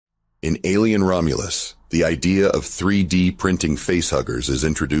In Alien Romulus, the idea of 3D printing facehuggers is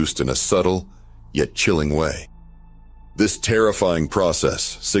introduced in a subtle, yet chilling way. This terrifying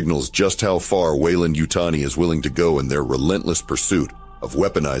process signals just how far Weyland-Yutani is willing to go in their relentless pursuit of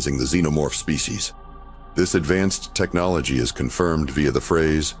weaponizing the xenomorph species. This advanced technology is confirmed via the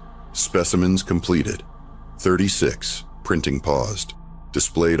phrase, "Specimens completed. 36, printing paused,"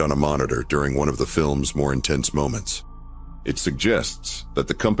 displayed on a monitor during one of the film's more intense moments. It suggests that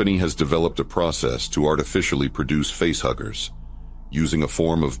the company has developed a process to artificially produce facehuggers, using a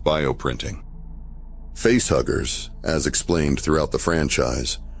form of bioprinting. Facehuggers, as explained throughout the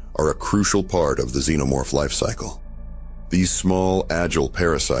franchise, are a crucial part of the xenomorph life cycle. These small, agile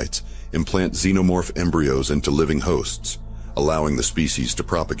parasites implant xenomorph embryos into living hosts, allowing the species to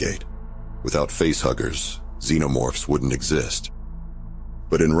propagate. Without facehuggers, xenomorphs wouldn't exist.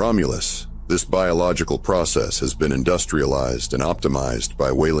 But in Romulus, this biological process has been industrialized and optimized by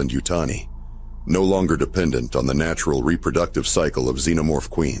Weyland-Yutani, no longer dependent on the natural reproductive cycle of xenomorph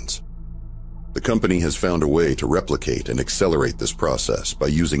queens. The company has found a way to replicate and accelerate this process by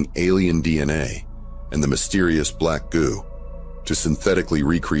using alien DNA and the mysterious black goo to synthetically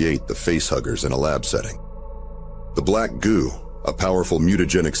recreate the facehuggers in a lab setting. The black goo, a powerful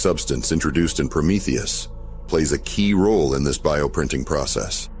mutagenic substance introduced in Prometheus, plays a key role in this bioprinting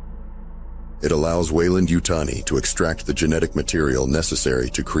process. It allows Weyland-Yutani to extract the genetic material necessary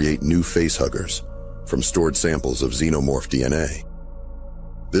to create new facehuggers from stored samples of xenomorph DNA.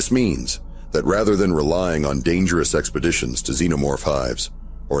 This means that rather than relying on dangerous expeditions to xenomorph hives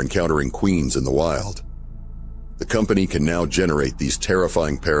or encountering queens in the wild, the company can now generate these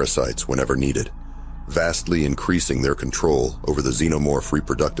terrifying parasites whenever needed, vastly increasing their control over the xenomorph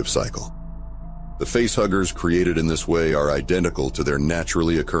reproductive cycle. The facehuggers created in this way are identical to their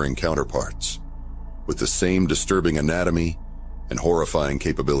naturally occurring counterparts, with the same disturbing anatomy and horrifying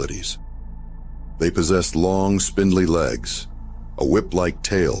capabilities. They possess long, spindly legs, a whip-like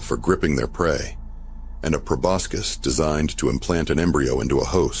tail for gripping their prey, and a proboscis designed to implant an embryo into a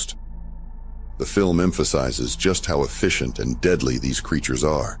host. The film emphasizes just how efficient and deadly these creatures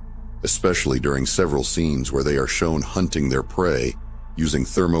are, especially during several scenes where they are shown hunting their prey using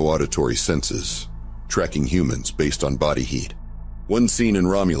thermo-auditory senses, tracking humans based on body heat. One scene in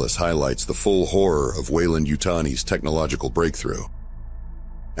Romulus highlights the full horror of Weyland-Yutani's technological breakthrough.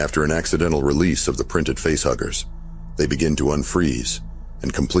 After an accidental release of the printed facehuggers, they begin to unfreeze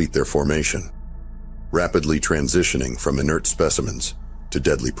and complete their formation, rapidly transitioning from inert specimens to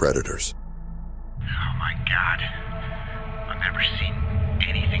deadly predators. Oh my God. I've never seen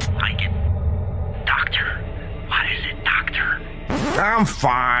anything like it. Doctor, what is it, Doctor? I'm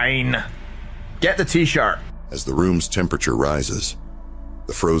fine. Get the t-shirt. As the room's temperature rises,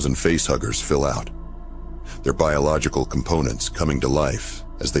 the frozen facehuggers fill out, their biological components coming to life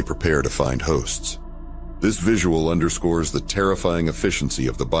as they prepare to find hosts. This visual underscores the terrifying efficiency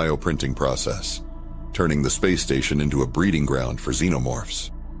of the bioprinting process, turning the space station into a breeding ground for xenomorphs.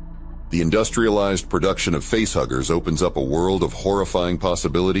 The industrialized production of facehuggers opens up a world of horrifying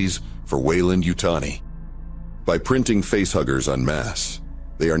possibilities for Weyland-Yutani. By printing facehuggers en masse,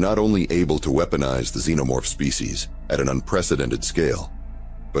 they are not only able to weaponize the xenomorph species at an unprecedented scale,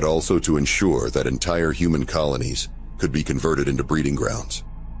 but also to ensure that entire human colonies could be converted into breeding grounds.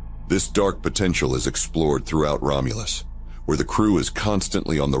 This dark potential is explored throughout Romulus, where the crew is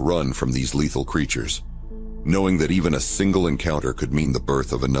constantly on the run from these lethal creatures, knowing that even a single encounter could mean the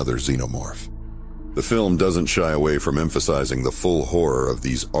birth of another xenomorph. The film doesn't shy away from emphasizing the full horror of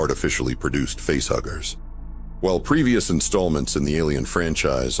these artificially produced facehuggers. While previous installments in the Alien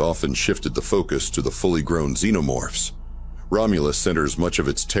franchise often shifted the focus to the fully grown xenomorphs, Romulus centers much of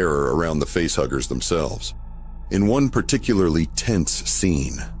its terror around the facehuggers themselves. In one particularly tense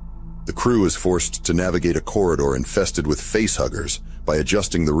scene, the crew is forced to navigate a corridor infested with facehuggers by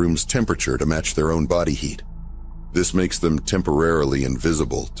adjusting the room's temperature to match their own body heat. This makes them temporarily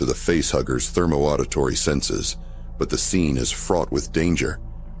invisible to the facehuggers' thermo-auditory senses, but the scene is fraught with danger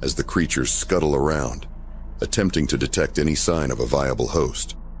as the creatures scuttle around, attempting to detect any sign of a viable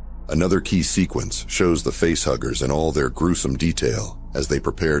host. Another key sequence shows the facehuggers in all their gruesome detail as they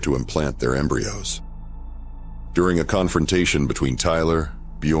prepare to implant their embryos. During a confrontation between Tyler,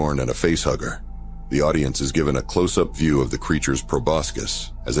 Bjorn, and a facehugger, the audience is given a close-up view of the creature's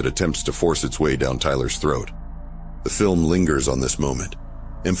proboscis as it attempts to force its way down Tyler's throat. The film lingers on this moment,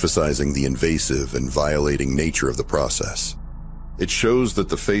 emphasizing the invasive and violating nature of the process. It shows that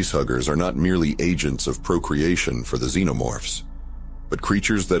the facehuggers are not merely agents of procreation for the xenomorphs, but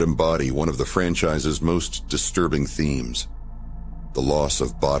creatures that embody one of the franchise's most disturbing themes: the loss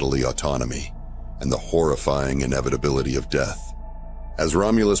of bodily autonomy and the horrifying inevitability of death. As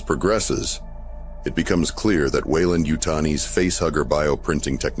Romulus progresses, it becomes clear that Weyland-Yutani's facehugger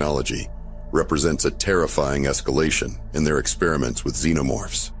bioprinting technology represents a terrifying escalation in their experiments with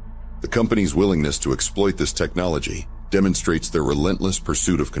xenomorphs. The company's willingness to exploit this technology demonstrates their relentless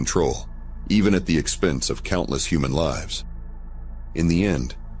pursuit of control, even at the expense of countless human lives. In the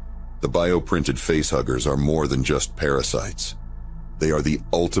end, the bioprinted facehuggers are more than just parasites. They are the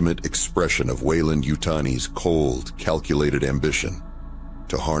ultimate expression of Weyland-Yutani's cold, calculated ambition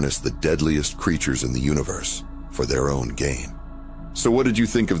to harness the deadliest creatures in the universe for their own gain. So what did you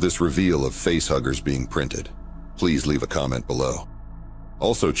think of this reveal of facehuggers being printed? Please leave a comment below.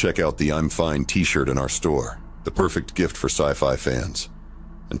 Also check out the I'm Fine t-shirt in our store, the perfect gift for sci-fi fans.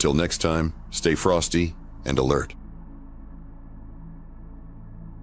 Until next time, stay frosty and alert.